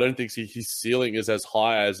 I don't think his ceiling is as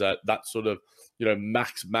high as that sort of,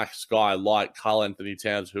 max guy like Karl-Anthony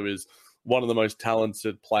Towns, who is one of the most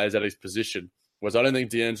talented players at his position. Whereas I don't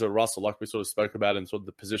think D'Angelo Russell, like we sort of spoke about in sort of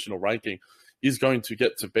the positional ranking, is going to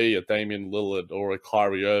get to be a Damian Lillard or a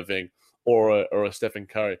Kyrie Irving or a Stephen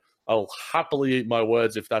Curry. I'll happily eat my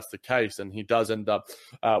words if that's the case, and he does end up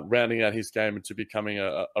rounding out his game into becoming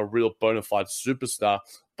a real bona fide superstar.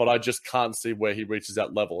 But I just can't see where he reaches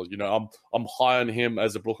that level. I'm high on him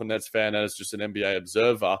as a Brooklyn Nets fan and as just an NBA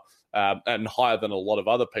observer, and higher than a lot of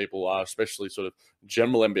other people are, especially sort of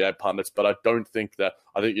general NBA pundits. But I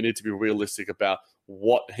think you need to be realistic about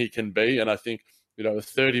what he can be, and I think a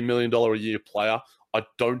 $30 million a year player, I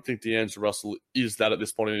don't think D'Angelo Russell is that at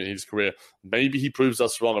this point in his career. Maybe he proves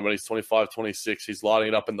us wrong, and when he's 25, 26, he's lighting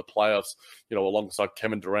it up in the playoffs, alongside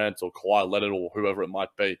Kevin Durant or Kawhi Leonard or whoever it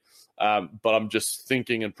might be. But I'm just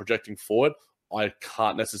thinking and projecting forward, I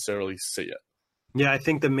can't necessarily see it. Yeah, I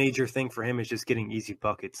think the major thing for him is just getting easy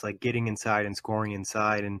buckets, like getting inside and scoring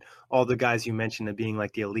inside, and all the guys you mentioned of being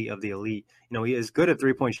like the elite of the elite. He is good at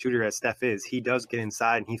three-point shooter as Steph is. He does get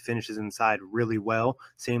inside and he finishes inside really well.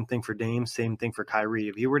 Same thing for Dame, same thing for Kyrie.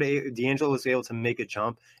 If D'Angelo was able to make a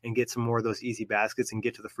jump and get some more of those easy baskets and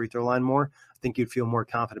get to the free throw line more, I think you'd feel more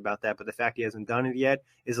confident about that. But the fact he hasn't done it yet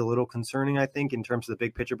is a little concerning, I think, in terms of the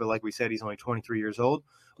big picture. But like we said, he's only 23 years old.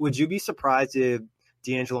 Would you be surprised if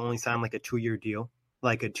D'Angelo only signed like a 2-year deal?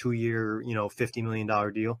 Like a 2-year, $50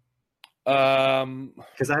 million deal?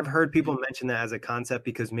 Because I've heard people mention that as a concept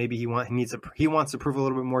because maybe he wants to prove a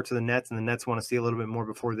little bit more to the Nets, and the Nets want to see a little bit more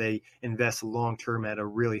before they invest long term at a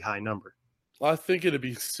really high number. I think it'd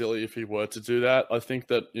be silly if he were to do that. I think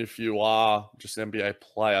that if you are just an NBA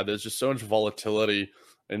player, there's just so much volatility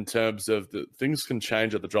in terms of things can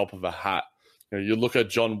change at the drop of a hat. You look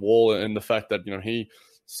at John Wall and the fact that he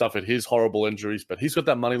suffered his horrible injuries, but he's got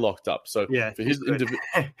that money locked up. So for his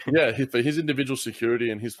for his individual security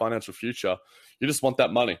and his financial future, you just want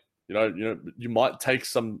that money. You might take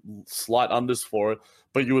some slight unders for it,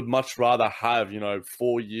 but you would much rather have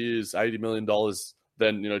 4 years, $80 million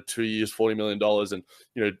than 2 years, $40 million,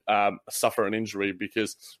 and suffer an injury,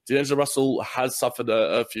 because D'Angelo Russell has suffered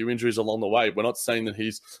a few injuries along the way. We're not saying that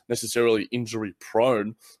he's necessarily injury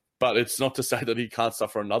prone, but it's not to say that he can't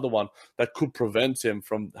suffer another one that could prevent him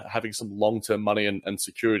from having some long-term money and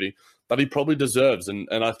security that he probably deserves. And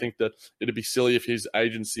I think that it'd be silly if his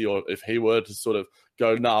agency, or if he were to sort of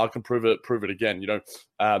go, no, I can prove it again. You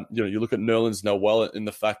look at Nerlens Noel in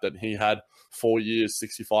the fact that he had 4 years,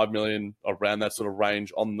 $65 million, around that sort of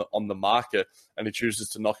range on the market, and he chooses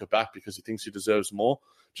to knock it back because he thinks he deserves more.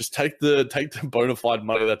 Just take the bona fide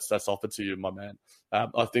money that's offered to you, my man.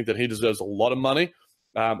 I think that he deserves a lot of money.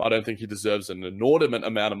 I don't think he deserves an inordinate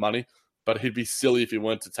amount of money, but he'd be silly if he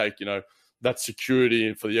weren't to take, that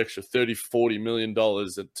security for the extra $30-40 million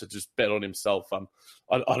to just bet on himself.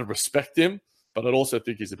 I'd respect him, but I'd also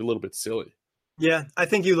think he's a little bit silly. Yeah, I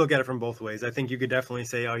think you look at it from both ways. I think you could definitely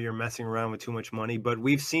say, oh, you're messing around with too much money. But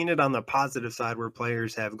we've seen it on the positive side where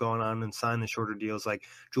players have gone on and signed the shorter deals. Like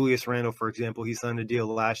Julius Randle, for example, he signed a deal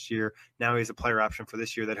last year. Now he has a player option for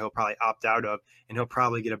this year that he'll probably opt out of, and he'll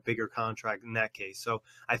probably get a bigger contract in that case. So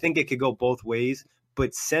I think it could go both ways.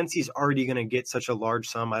 But since he's already going to get such a large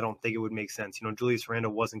sum, I don't think it would make sense. Julius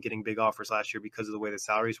Randle wasn't getting big offers last year because of the way the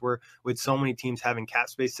salaries were. With so many teams having cap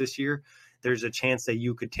space this year, there's a chance that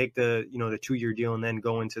you could take the 2-year deal and then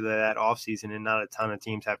go into that offseason, and not a ton of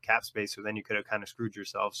teams have cap space. So then you could have kind of screwed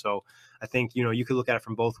yourself. So I think, you could look at it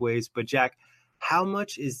from both ways. But Jack, how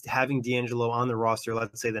much is having D'Angelo on the roster?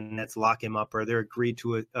 Let's say the Nets lock him up, or they're agreed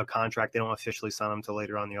to a contract. They don't officially sign him until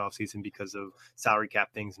later on in the offseason because of salary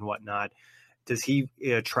cap things and whatnot. Does he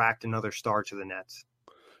attract another star to the Nets?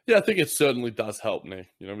 Yeah, I think it certainly does help, Nick.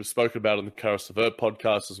 We've spoken about it in the Karis LeVert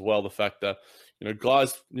podcast as well, the fact that,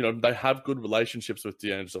 guys, they have good relationships with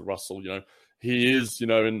D'Angelo Russell. He is,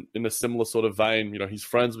 in a similar sort of vein. He's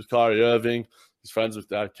friends with Kyrie Irving. He's friends with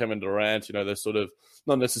Kevin Durant. They're sort of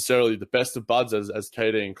not necessarily the best of buds as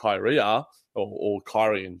KD and Kyrie are, or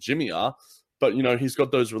Kyrie and Jimmy are. But, he's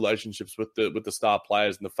got those relationships with the star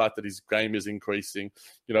players, and the fact that his game is increasing,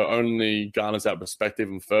 only garners that respect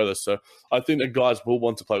even further. So I think that guys will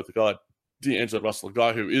want to play with the guy. D'Angelo Russell, a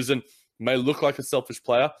guy who may look like a selfish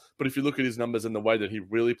player, but if you look at his numbers and the way that he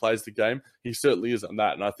really plays the game, he certainly isn't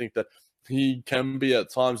that. And I think that he can be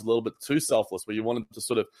at times a little bit too selfless, where you want him to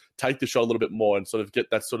sort of take the shot a little bit more and sort of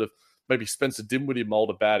get that sort of maybe Spencer Dinwiddie mold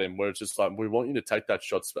about him, where it's just like, we want you to take that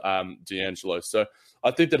shot, D'Angelo. So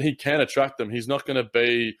I think that he can attract them. He's not going to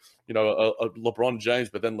be, a LeBron James,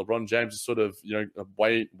 but then LeBron James is sort of,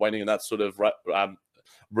 waiting in that sort of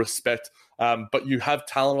respect. But you have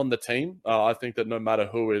talent on the team. I think that no matter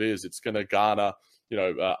who it is, it's going to garner,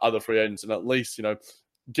 other free agents, and at least,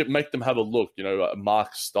 make them have a look.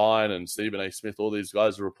 Mark Stein and Stephen A. Smith, all these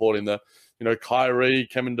guys are reporting that, Kyrie,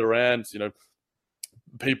 Kevin Durant,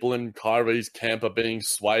 people in Kyrie's camp are being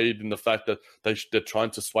swayed in the fact that they're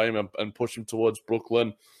trying to sway him and push him towards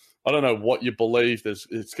Brooklyn. I don't know what you believe. It's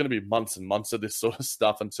going to be months and months of this sort of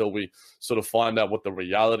stuff until we sort of find out what the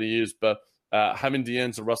reality is. But having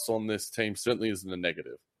D'Angelo Russell on this team certainly isn't a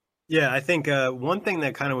negative. Yeah, I think one thing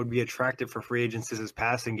that kind of would be attractive for free agents is his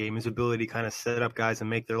passing game, his ability to kind of set up guys and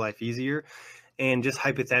make their life easier. And just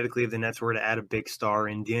hypothetically, if the Nets were to add a big star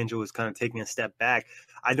and D'Angelo was kind of taking a step back,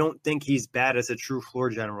 I don't think he's bad as a true floor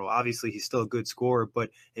general. Obviously, he's still a good scorer, but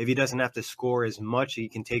if he doesn't have to score as much, he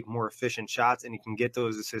can take more efficient shots and he can get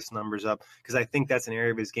those assist numbers up. Because I think that's an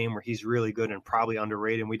area of his game where he's really good and probably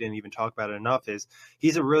underrated, and we didn't even talk about it enough, is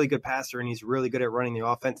he's a really good passer and he's really good at running the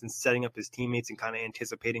offense and setting up his teammates and kind of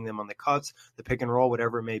anticipating them on the cuts, the pick and roll,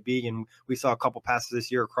 whatever it may be. And we saw a couple passes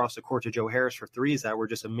this year across the court to Joe Harris for threes that were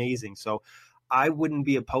just amazing. So I wouldn't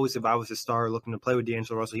be opposed if I was a star looking to play with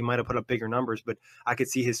D'Angelo Russell. He might have put up bigger numbers, but I could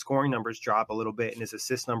see his scoring numbers drop a little bit and his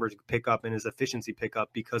assist numbers pick up and his efficiency pick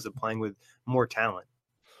up because of playing with more talent.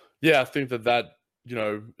 Yeah, I think that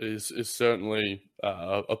is certainly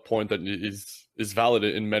a point that is valid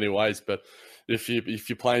in many ways. But if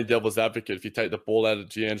you're playing devil's advocate, if you take the ball out of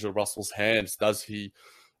D'Angelo Russell's hands, does he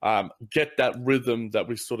get that rhythm that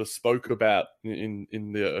we sort of spoke about in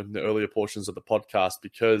the earlier portions of the podcast?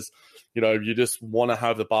 Because, you just want to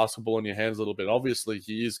have the basketball in your hands a little bit. Obviously,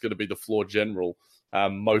 he is going to be the floor general,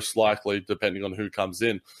 most likely, depending on who comes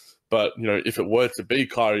in. But, if it were to be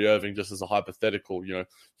Kyrie Irving, just as a hypothetical, you're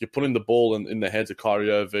putting the ball in the hands of Kyrie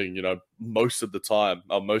Irving, most of the time,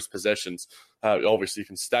 most possessions. Obviously, you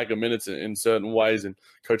can stagger minutes in certain ways, and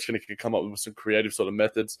Coach Kinnick can come up with some creative sort of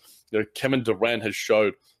methods. Kevin Durant has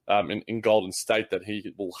showed in Golden State that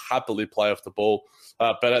he will happily play off the ball.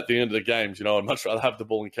 But at the end of the games, I'd much rather have the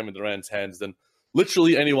ball in Kevin Durant's hands than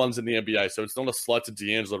literally anyone's in the NBA. So it's not a slight to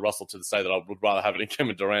D'Angelo Russell to say that I would rather have it in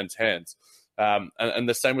Kevin Durant's hands. And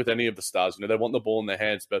the same with any of the stars. They want the ball in their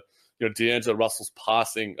hands, but D'Angelo Russell's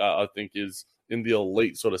passing, I think, is in the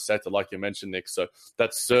elite sort of sector, like you mentioned, Nick. So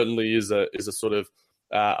that certainly is a sort of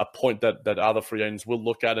a point that other free agents will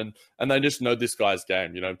look at, and they just know this guy's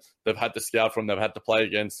game. They've had to scout from him, they've had to play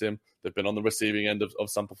against him, they've been on the receiving end of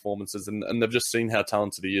some performances, and they've just seen how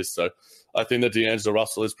talented he is. So I think that D'Angelo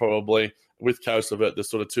Russell is probably, with Caris LeVert, the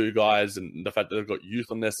sort of two guys, and the fact that they've got youth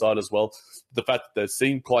on their side as well, the fact that they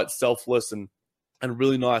seem quite selfless and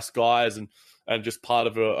really nice guys, and just part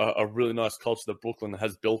of a really nice culture that Brooklyn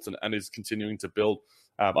has built and is continuing to build.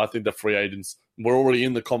 I think the free agents, we're already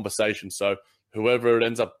in the conversation. So whoever it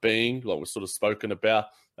ends up being, like we've sort of spoken about,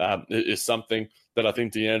 is something that I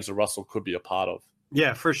think D'Angelo Russell could be a part of.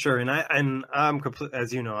 Yeah, for sure. And I'm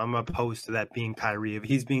as you know, I'm opposed to that being Kyrie. If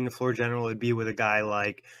he's being the floor general, it'd be with a guy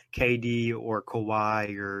like KD or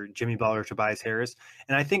Kawhi or Jimmy Butler or Tobias Harris.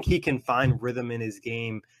 And I think he can find rhythm in his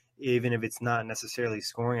game, even if it's not necessarily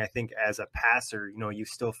scoring. I think as a passer, you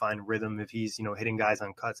still find rhythm if he's, hitting guys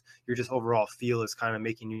on cuts. Your just overall feel is kind of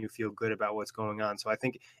making you feel good about what's going on. So I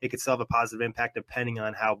think it could still have a positive impact depending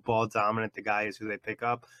on how ball dominant the guy is who they pick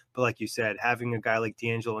up. But like you said, having a guy like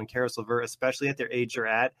D'Angelo and Caris LeVert, especially at their age they're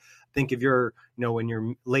at, I think if you're, in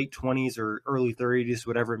your late 20s or early 30s,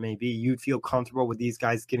 whatever it may be, you'd feel comfortable with these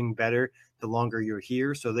guys getting better the longer you're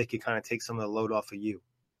here, so they could kind of take some of the load off of you.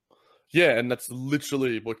 Yeah, and that's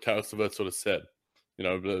literally what Caris LeVert sort of said.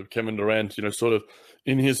 Kevin Durant, sort of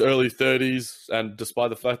in his early 30s, and despite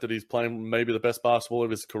the fact that he's playing maybe the best basketball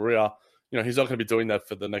of his career, he's not going to be doing that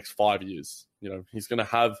for the next 5 years. He's going to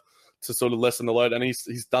have to sort of lessen the load, and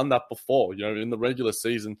he's done that before. In the regular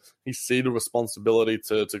season, he's ceded responsibility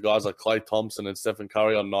to guys like Klay Thompson and Stephen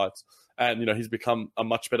Curry on nights, and he's become a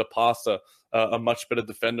much better passer, a much better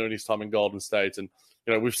defender in his time in Golden State, and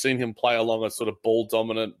we've seen him play along a sort of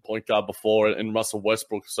ball-dominant point guard before in Russell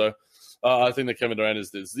Westbrook. So I think that Kevin Durant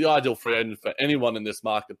is the ideal free agent for anyone in this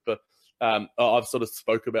market. But I've sort of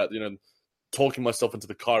spoke about, talking myself into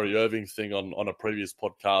the Kyrie Irving thing on a previous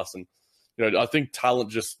podcast. And, I think talent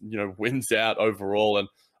just, wins out overall. And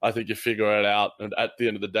I think you figure it out at the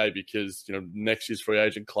end of the day, because, next year's free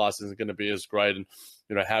agent class isn't going to be as great. And,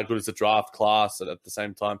 how good is the draft class? And at the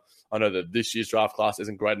same time, I know that this year's draft class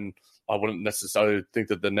isn't great, and I wouldn't necessarily think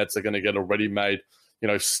that the Nets are going to get a ready-made,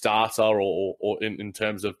 starter or in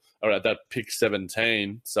terms of at that pick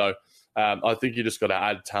 17. So I think you just got to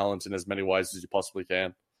add talent in as many ways as you possibly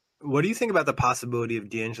can. What do you think about the possibility of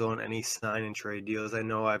D'Angelo in any sign and trade deals? I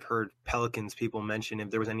know I've heard Pelicans people mention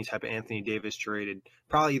if there was any type of Anthony Davis trade, it'd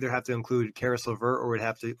probably either have to include Karis LeVert or would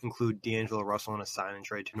have to include D'Angelo Russell in a sign and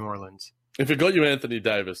trade to New Orleans. If it got you Anthony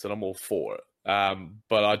Davis, then I'm all for it.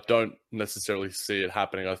 But I don't necessarily see it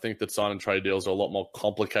happening. I think that sign and trade deals are a lot more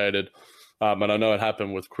complicated. And I know it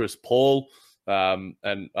happened with Chris Paul. And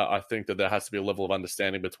I think that there has to be a level of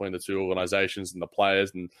understanding between the two organizations and the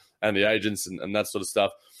players and the agents and that sort of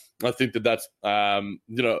stuff. I think that that's,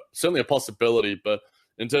 certainly a possibility, but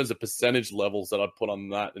in terms of percentage levels that I'd put on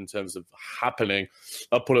that in terms of happening,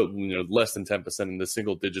 I'd put it, less than 10% in the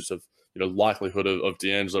single digits of, likelihood of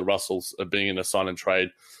D'Angelo Russell's being in a sign and trade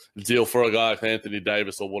deal for a guy like Anthony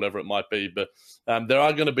Davis or whatever it might be. But there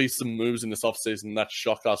are going to be some moves in this offseason that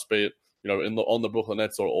shock us, be it, on the Brooklyn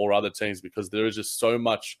Nets or other teams, because there is just so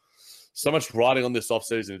much riding on this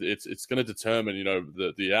offseason. It's going to determine,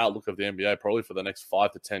 the outlook of the NBA probably for the next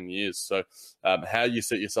 5 to 10 years. So how you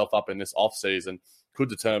set yourself up in this offseason could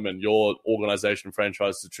determine your organization,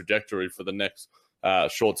 franchise's trajectory for the next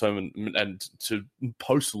short-term and to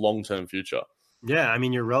post-long-term future. Yeah, I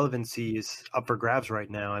mean, your relevancy is up for grabs right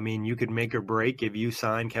now. I mean, you could make or break if you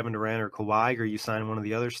sign Kevin Durant or Kawhi, or you sign one of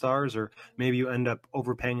the other stars, or maybe you end up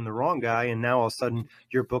overpaying the wrong guy, and now all of a sudden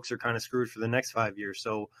your books are kind of screwed for the next 5 years.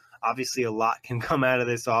 So obviously a lot can come out of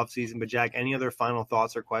this offseason. But Jack, any other final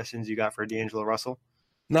thoughts or questions you got for D'Angelo Russell?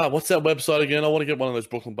 No, what's that website again? I want to get one of those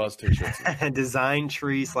Brooklyn Buzz t-shirts.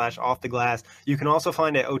 Designtree/Off the Glass. You can also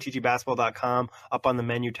find it at OTGbasketball.com. Up on the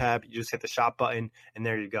menu tab, you just hit the shop button, and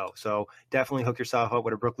there you go. So definitely hook yourself up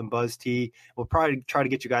with a Brooklyn Buzz tee. We'll probably try to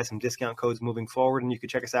get you guys some discount codes moving forward, and you can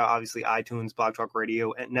check us out, obviously, iTunes, Blog Talk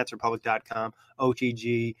Radio, at NetsRepublic.com,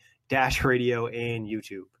 OTG-Radio, and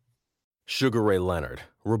YouTube. Sugar Ray Leonard,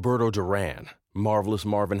 Roberto Duran, Marvelous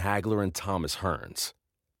Marvin Hagler, and Thomas Hearns.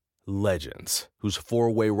 Legends, whose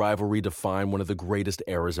four-way rivalry defined one of the greatest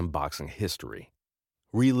eras in boxing history.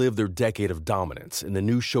 Relive their decade of dominance in the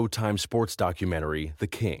new Showtime sports documentary, The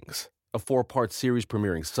Kings, a 4-part series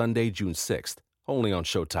premiering Sunday, June 6th, only on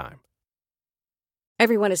Showtime.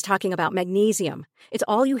 Everyone is talking about magnesium. It's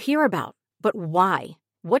all you hear about. But why?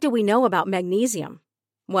 What do we know about magnesium?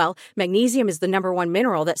 Well, magnesium is the number one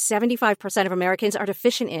mineral that 75% of Americans are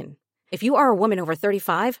deficient in. If you are a woman over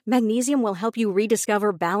 35, magnesium will help you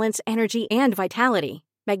rediscover balance, energy, and vitality.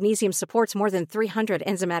 Magnesium supports more than 300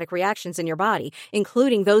 enzymatic reactions in your body,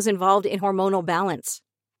 including those involved in hormonal balance.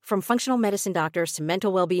 From functional medicine doctors to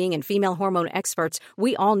mental well-being and female hormone experts,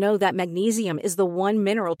 we all know that magnesium is the one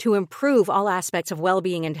mineral to improve all aspects of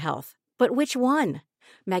well-being and health. But which one?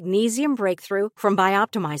 Magnesium Breakthrough from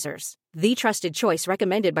Bioptimizers, the trusted choice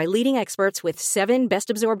recommended by leading experts with 7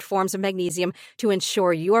 best-absorbed forms of magnesium to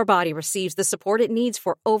ensure your body receives the support it needs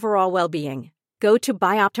for overall well-being. Go to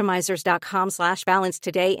bioptimizers.com/balance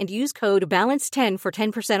today and use code BALANCE10 for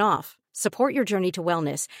 10% off. Support your journey to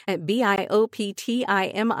wellness at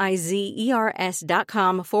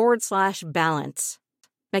bioptimizers.com/balance.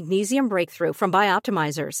 Magnesium Breakthrough from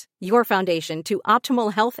Bioptimizers, your foundation to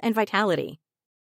optimal health and vitality.